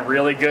 good. Yeah,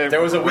 really good.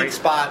 There was a Great weak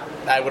spot.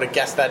 I would have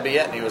guessed that'd be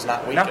it, and he was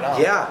not weak No. at all.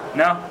 Yeah.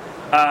 No.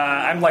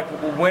 I'm like,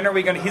 when are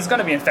we going to... He's going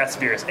to be in Fast and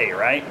Furious 8,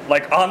 right?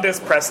 Like, on this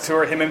press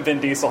tour, him and Vin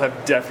Diesel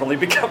have definitely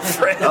become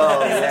friends. Oh,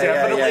 he's yeah,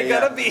 definitely yeah.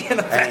 going to be in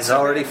the And Fast he's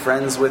already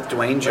friends with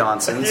Dwayne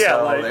Johnson, Yeah,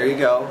 so like- there you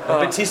go.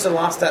 When Batista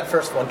lost that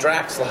first one,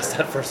 Drax lost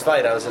that first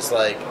fight, I was just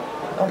like,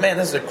 oh man,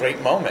 this is a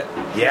great moment.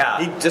 Yeah.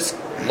 He just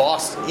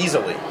lost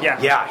easily. Yeah.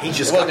 Yeah, he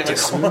just It got wasn't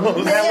even close.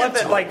 And I love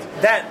that,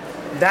 like,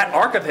 that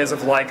arc of his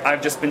of, like,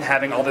 I've just been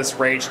having all this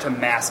rage to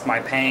mask my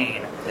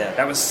pain. Yeah.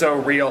 That was so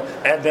real.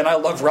 And then I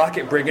love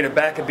Rocket bringing it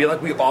back and be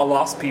like, we've all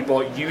lost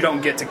people. You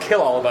don't get to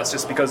kill all of us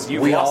just because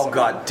you We lost all them.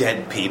 got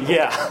dead people.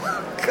 Yeah.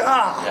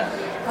 God.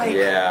 Yeah. Like,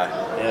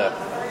 Yeah.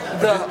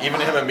 Yeah. Even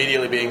him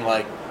immediately being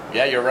like,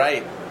 yeah, you're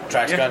right.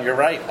 Drax Yeah. gun, you're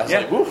right. I was Yeah.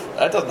 like, oof,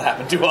 that doesn't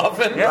happen too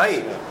often. Yeah.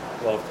 Right.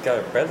 Well,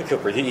 God, Bradley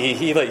Cooper,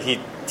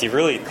 he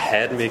really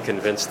had me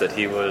convinced that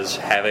he was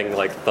having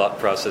like thought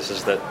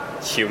processes that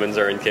humans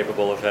are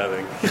incapable of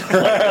having.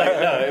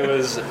 No, it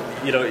was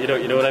you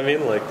know what I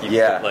mean? Like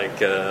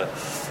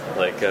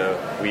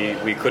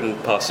we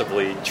couldn't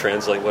possibly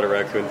translate what a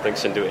raccoon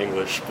thinks into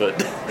English, but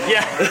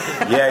Yeah.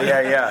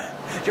 Yeah.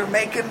 You're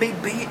making me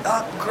beat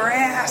up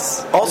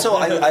grass. Also,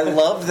 I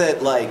love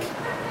that, like,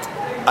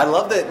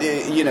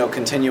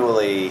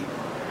 continually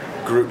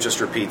Groot just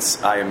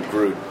repeats, I am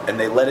Groot, and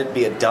they let it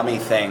be a dummy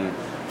thing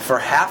for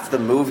half the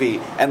movie,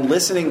 and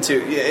listening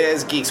to,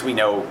 as geeks, we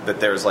know that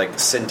there's, like,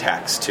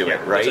 syntax to it,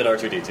 right? it's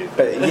an R2D2.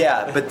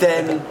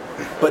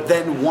 But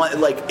then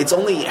one, like, it's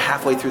only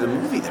halfway through the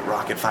movie that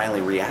Rocket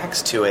finally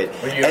reacts to it.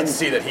 Where you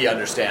see that he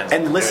understands.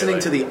 And it listening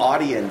to clearly. the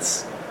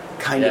audience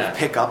kind Yeah. of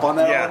pick up on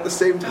that all Yeah. at the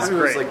same It's time. It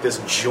was great. like this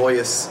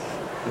joyous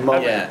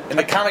moment. Yeah. In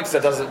the comics,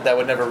 that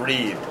would never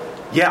read.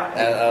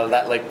 Yeah.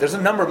 That like, there's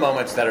a number of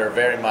moments that are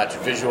very much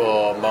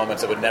visual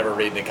moments that would never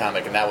read in a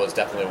comic, and that was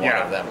definitely one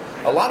Yeah. of them.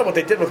 A lot of what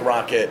they did with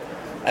Rocket,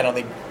 I don't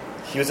think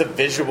he was a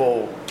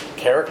visual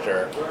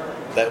character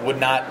that would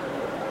not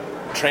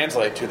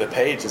translate to the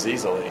page as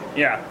easily.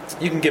 Yeah.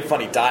 You can give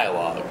funny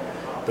dialogue,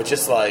 but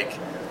just like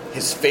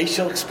his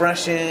facial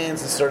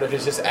expressions and sort of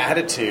his just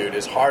attitude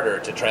is harder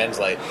to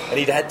translate. And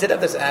he did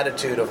have this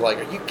attitude of like,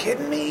 "Are you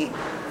kidding me?"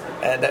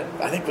 And that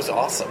I think was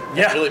awesome.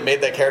 Yeah. It really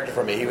made that character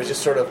for me. He was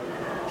just sort of.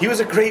 He was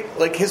a great,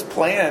 like, his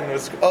plan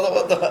was,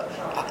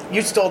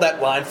 you stole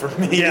that line from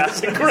me. Yeah.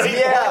 It's a great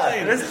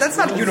line. That's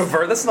not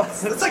universe. That's not.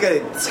 It's like a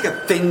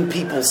thing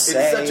people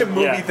say. It's such a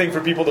movie Yeah. thing for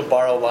people to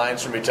borrow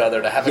lines from each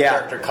other. To have a Yeah.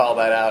 character call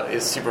that out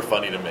is super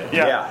funny to me.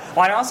 Yeah.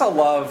 Well, I also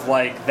love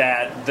like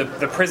that the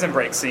prison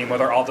break scene where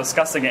they're all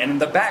discussing it, and in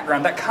the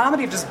background, that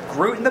comedy of just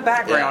Groot in the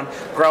background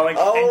growing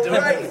and doing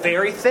right. the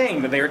very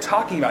thing that they were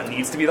talking about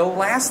needs to be the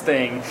last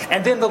thing,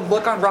 and then the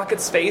look on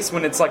Rocket's face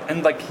when it's like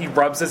and like he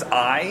rubs his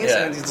eyes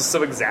Yeah. and he's just so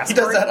He exasperated.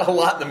 does that a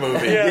lot in the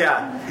movie.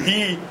 Yeah.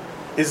 He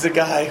is the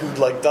guy who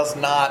like does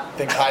not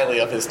think highly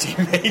of his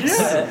teammates.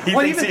 Yeah. He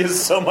Well, thinks even- he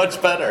is so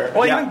much better.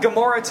 Well, Yeah. even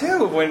Gamora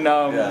too.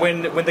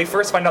 When they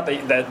first find out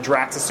that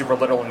Drax is super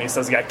little and he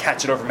says, "Yeah,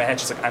 catch it over my head,"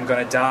 she's like, "I'm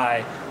gonna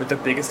die with the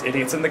biggest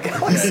idiots in the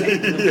galaxy."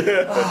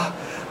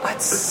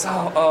 It's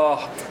so.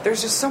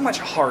 There's just so much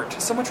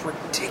heart, so much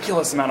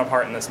ridiculous amount of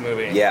heart in this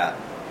movie. Yeah.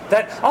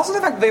 That also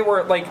the fact they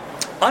were like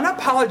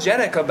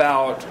unapologetic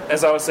about,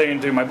 as I was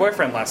saying to my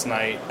boyfriend last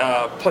night,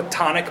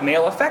 platonic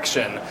male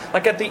affection.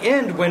 Like at the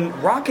end, when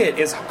Rocket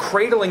is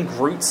cradling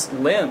Groot's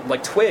limb,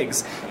 like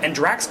twigs, and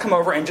Drax come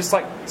over and just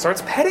like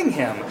starts petting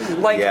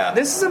him. Like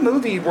this is a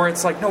movie where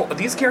it's like, no,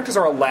 these characters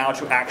are allowed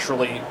to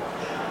actually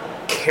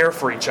care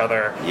for each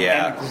other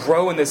and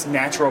grow in this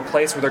natural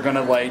place where they're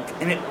gonna like,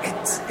 and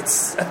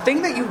it's a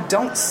thing that you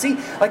don't see.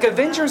 Like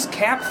Avengers,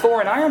 Cap,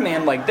 Thor, and Iron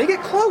Man, like they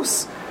get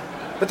close,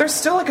 but they're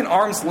still like an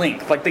arm's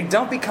length. Like they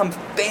don't become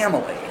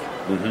family.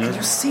 And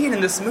you see it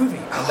in this movie.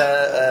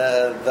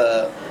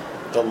 The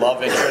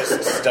love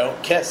interests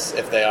don't kiss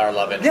if they are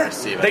love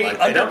interests. Even they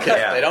don't kiss.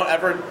 They don't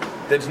ever.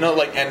 There's no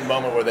like end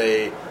moment where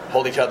they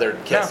hold each other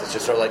and kiss. It's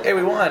just sort of like, hey,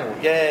 we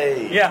won,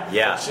 yay!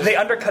 They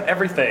undercut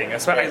everything.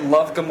 That's why I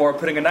love Gamora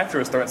putting a knife through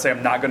his throat and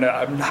saying,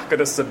 I'm not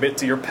gonna submit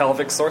to your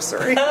pelvic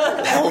sorcery.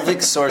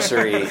 Pelvic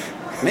sorcery,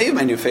 maybe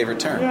my new favorite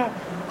term.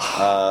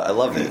 I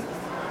love it.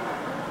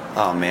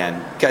 Oh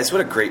man, guys,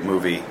 what a great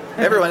movie!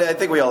 Everyone, I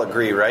think we all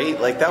agree, right?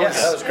 Like that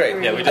was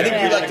great. Yeah, we did. I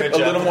think you liked it a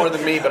little more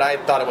than me, but I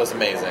thought it was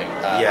amazing.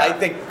 I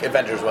think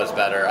Avengers was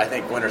better. I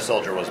think Winter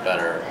Soldier was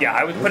better. Yeah,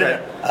 I would put it.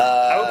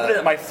 I would put it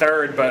at my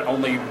third, but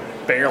only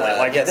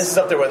barely. This is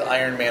up there with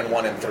Iron Man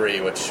 1 and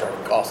 3, which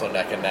are also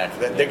neck and neck.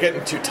 They're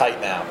getting too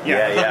tight now.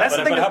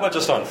 But how about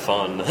just on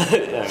fun?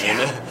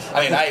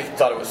 I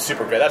thought it was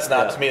super great. That's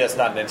not to me. That's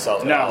not an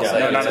insult. No,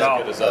 not at all.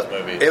 As good as those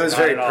movies. It was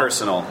very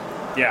personal.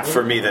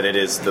 For me, that it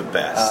is the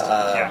best.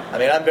 I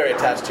mean, I'm very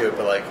attached to it,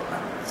 but like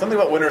something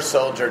about Winter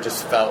Soldier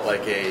just felt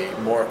like a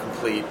more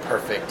complete,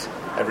 perfect.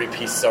 Every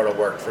piece sort of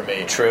worked for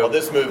me. True. Well,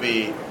 this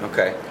movie,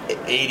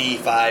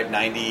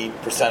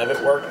 85-90% of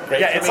it worked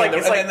great. Yeah, for me.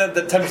 And then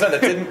the 10% that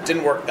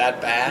didn't work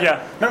that bad.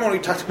 Yeah. Remember when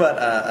we talked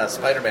about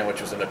Spider-Man, which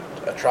was an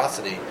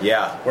atrocity?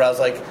 Yeah. Where I was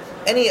like,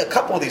 a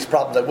couple of these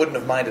problems I wouldn't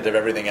have minded if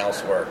everything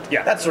else worked.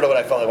 Yeah. That's sort of what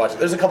I felt like watching.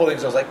 There's a couple of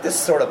things I was like, this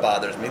sort of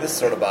bothers me. This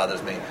sort of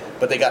bothers me.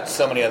 But they got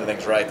so many other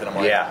things right that I'm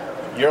like,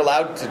 you're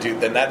allowed to do.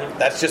 Then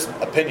that's just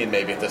opinion,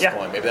 maybe at this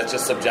point. Maybe that's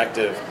just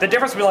subjective. The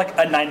difference between like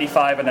a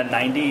 95 and a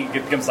 90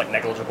 becomes like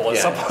negligible at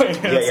some point.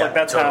 It's like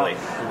that's totally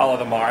how all of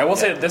them are. I will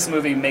say that this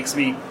movie makes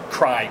me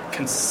cry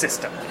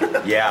consistently.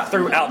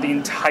 Throughout the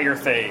entire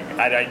thing.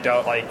 I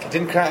don't like. I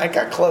didn't cry. I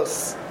got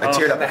close. I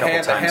teared up a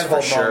couple times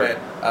for sure. Moment,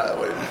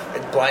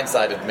 it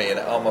blindsided me and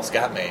it almost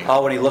got me.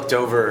 Oh, when he looked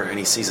over and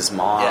he sees his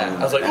mom. Yeah,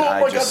 I was like, oh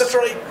my god, that's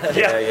right.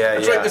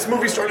 That's right. This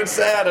movie started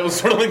sad. It was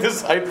sort of like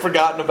this. I'd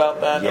forgotten about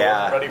that. I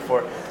wasn't ready for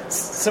it.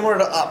 Similar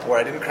to Up, where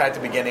I didn't cry at the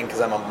beginning because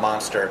I'm a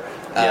monster,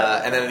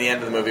 and then at the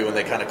end of the movie when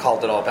they kind of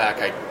called it all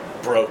back, I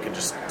broke and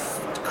just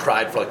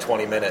cried for like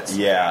 20 minutes.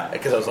 Yeah,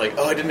 because I was like,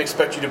 oh, I didn't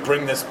expect you to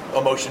bring this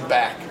emotion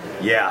back.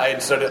 Yeah,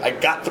 I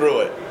got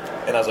through it,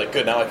 and I was like,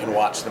 good, now I can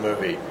watch the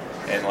movie.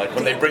 And like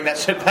when they bring that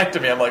shit back to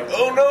me, I'm like,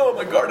 oh no,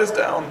 my guard is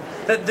down.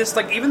 This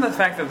like even the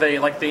fact that they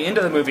like the end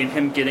of the movie and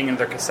him getting into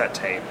their cassette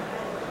tape.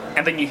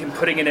 And then him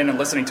putting it in and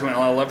listening to it. And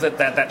I love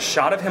that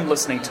shot of him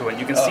listening to it.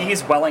 You can see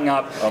he's welling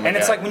up. And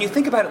it's like, when you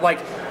think about it, like,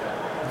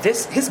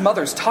 his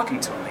mother's talking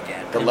to him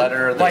again. The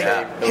letter,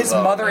 his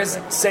mother is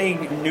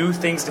saying new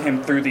things to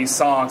him through these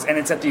songs. And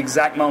it's at the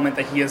exact moment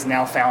that he has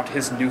now found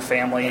his new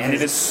family. And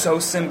it is so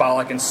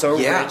symbolic and so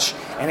rich.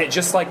 And it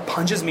just, like,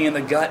 punches me in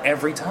the gut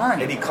every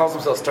time. And he calls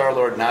himself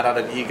Star-Lord not out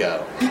of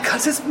ego.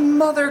 Because his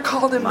mother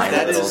called him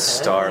that. Little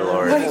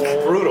Star-Lord.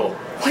 Like, brutal.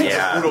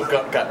 Brutal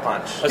gut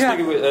punch. As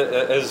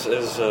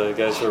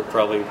guys who are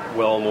probably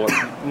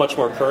much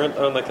more current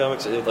on the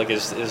comics, like do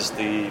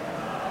you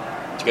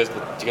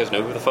guys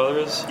know who the father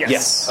is?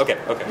 Yes. Okay.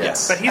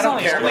 Yes. But he's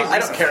only. I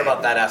don't care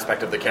about that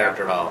aspect of the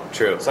character at all.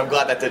 True. So I'm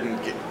glad that didn't.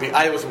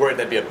 I was worried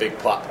that'd be a big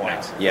plot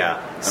point. Yeah.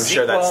 I'm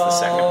sure that's the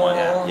second one.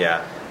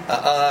 Yeah.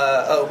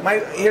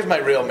 Here's my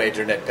real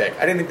major nitpick.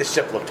 I didn't think the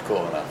ship looked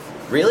cool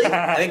enough. Really?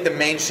 I think the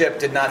main ship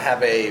did not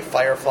have a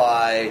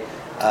Firefly,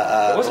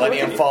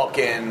 Millennium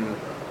Falcon.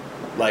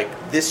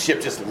 Like this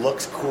ship just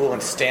looks cool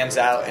and stands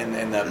out in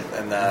the.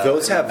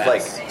 Those have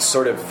like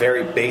sort of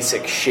very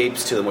basic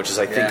shapes to them, which is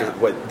I think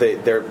what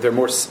they're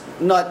more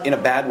not in a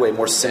bad way,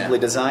 more simply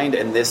designed,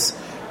 and this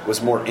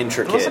was more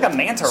intricate. It looks like a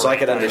manta ray. So I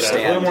could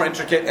understand. A little more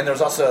intricate, and there's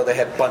also they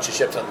had a bunch of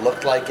ships that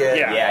looked like it.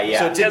 Yeah.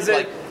 So it didn't,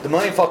 like the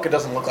Millennium Falcon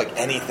doesn't look like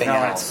anything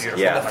else. It's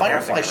beautiful. Yeah. And the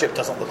Firefly ship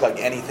doesn't look like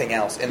anything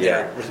else in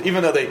there,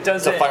 even though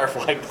it's a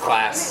Firefly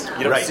class.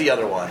 You don't see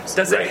other ones.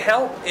 Does it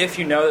help if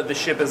you know that the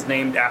ship is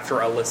named after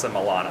Alyssa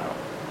Milano?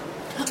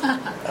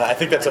 I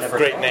think that's a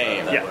great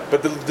name. Yeah.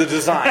 But the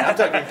design, I'm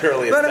talking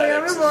purely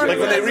aesthetics. Like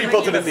when they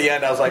rebuilt it at the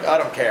end, I was like, I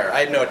don't care. I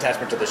had no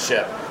attachment to the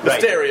ship. The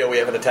stereo we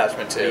have an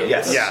attachment to.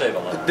 Yes.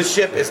 The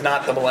ship is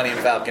not the Millennium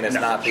Falcon. It's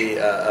not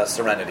the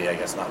Serenity, I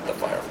guess, not the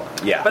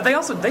Firefly. Yeah. But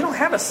they don't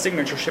have a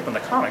signature ship in the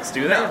comics,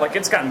 do they? No. Like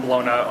it's gotten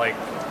blown out. Like.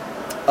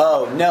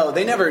 Oh no,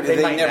 they never did.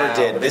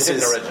 This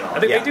is original. I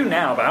think they do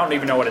now, but I don't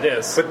even know what it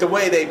is. But the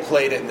way they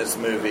played it in this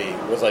movie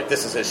was like,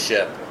 this is his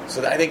ship.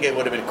 So I think it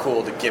would have been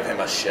cool to give him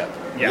a ship.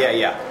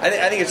 Yeah.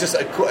 I think it's just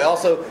a cool.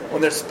 Also,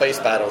 when there's space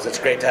battles, it's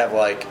great to have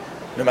like,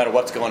 no matter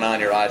what's going on,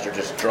 your eyes are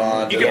just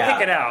drawn. You can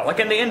pick it out. Like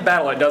in the end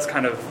battle, it does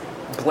kind of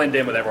blend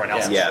in with everyone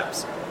else's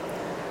ships.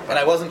 And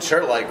I wasn't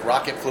sure, like,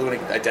 Rocket flew an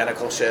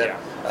identical ship.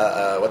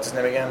 Yeah. What's his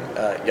name again?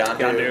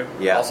 Yandu.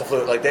 Yeah. Also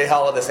flew, like, they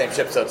all had the same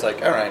ship, so it's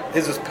like, all right,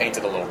 his was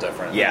painted a little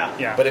different. Yeah.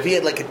 Yeah. But if he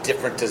had, like, a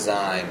different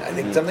design, I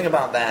think something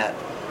about that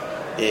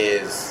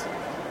is,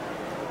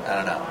 I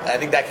don't know. I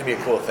think that can be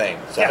a cool thing.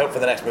 So I hope for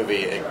the next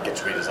movie it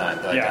gets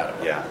redesigned. But I doubt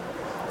it. Yeah.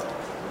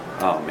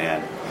 Oh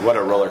man, what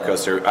a roller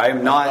coaster!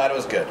 I'm not. Glad it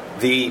was good.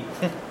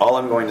 All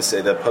I'm going to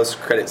say, the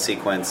post-credit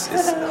sequence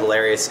is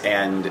hilarious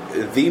and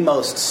the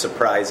most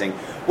surprising.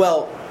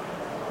 Well,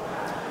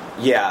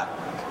 yeah,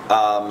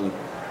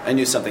 I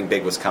knew something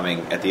big was coming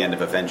at the end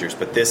of Avengers,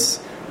 but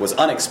this was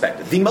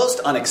unexpected. The most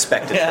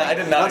unexpected thing. I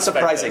did not expect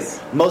surprising. this.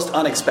 Most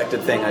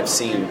unexpected thing I've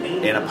seen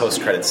in a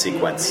post-credit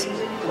sequence.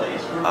 What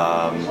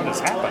has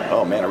happened?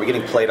 Oh man, are we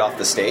getting played off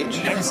the stage?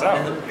 I think so.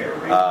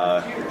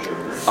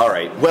 All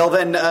right. Well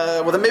then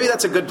maybe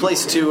that's a good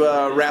place to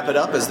wrap it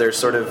up, as they're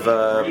sort of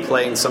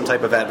playing some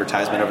type of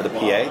advertisement over the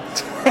PA.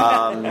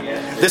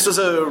 This was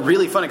a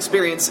really fun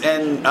experience,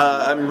 and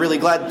I'm really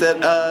glad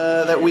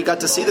that we got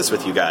to see this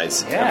with you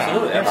guys. Yeah.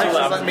 Absolutely.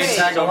 Let me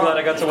tag I'm along. glad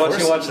I got to watch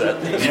you watch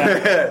that.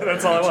 Yeah.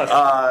 That's all it was.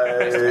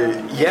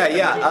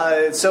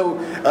 So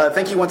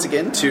thank you once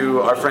again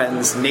to our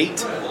friends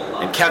Nate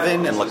and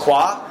Kevin and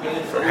LaCroix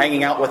for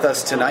hanging out with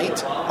us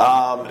tonight.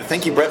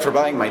 Thank you, Brett, for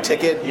buying my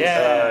ticket.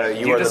 Yeah,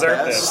 you you are the deserve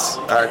best.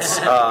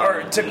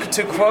 Or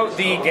to quote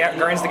the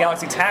Guardians of the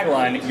Galaxy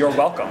tagline, "You're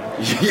welcome."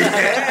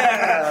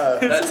 Yeah.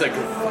 That's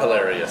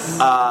hilarious.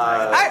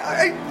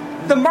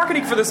 The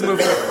marketing for this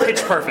movie,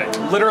 pitch perfect.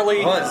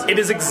 Literally, it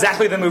is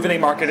exactly the movie they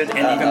marketed, and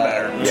even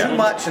better. Yeah. Too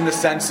much in the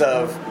sense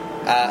of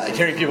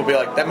hearing people be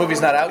like, that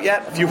movie's not out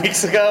yet a few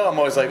weeks ago. I'm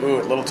always like,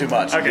 ooh, a little too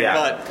much. Okay. Yeah.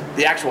 But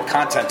the actual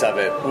content of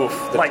it,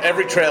 oof. Like,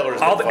 every trailer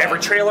is every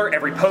trailer,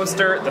 every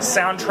poster, the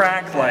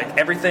soundtrack, like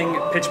everything,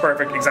 pitch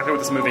perfect. Exactly what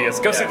this movie is.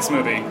 Go see this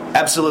movie.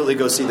 Absolutely,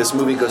 go see this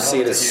movie. Go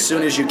see it as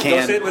soon as you Go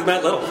can. see it with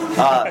Matt Little.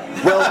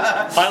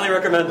 Well, Highly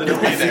recommended.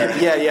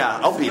 yeah,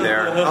 I'll be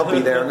there. I'm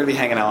going to be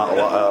hanging out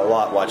a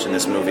lot watching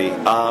this movie. We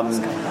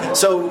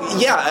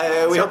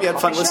hope you had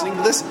fun listening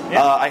to this.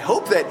 I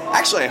hope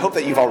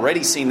that you've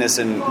already seen this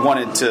and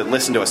wanted to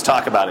listen to us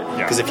talk about it.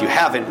 Because if you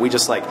haven't, we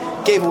just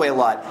gave away a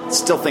lot.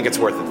 Still think it's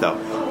worth it though.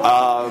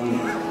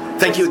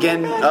 Thank you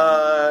again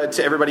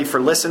to everybody for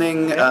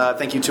listening.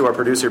 Thank you to our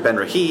producer, Ben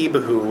Rahib,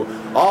 who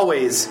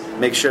always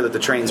makes sure that the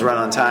trains run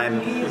on time.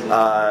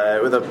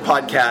 The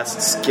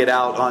podcasts get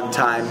out on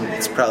time.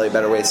 It's probably a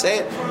better way to say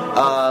it.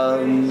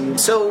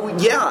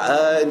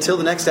 Until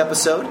the next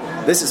episode,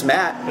 this is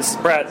Matt. This is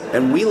Brett.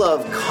 And we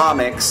love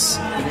comics.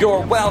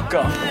 You're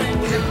welcome.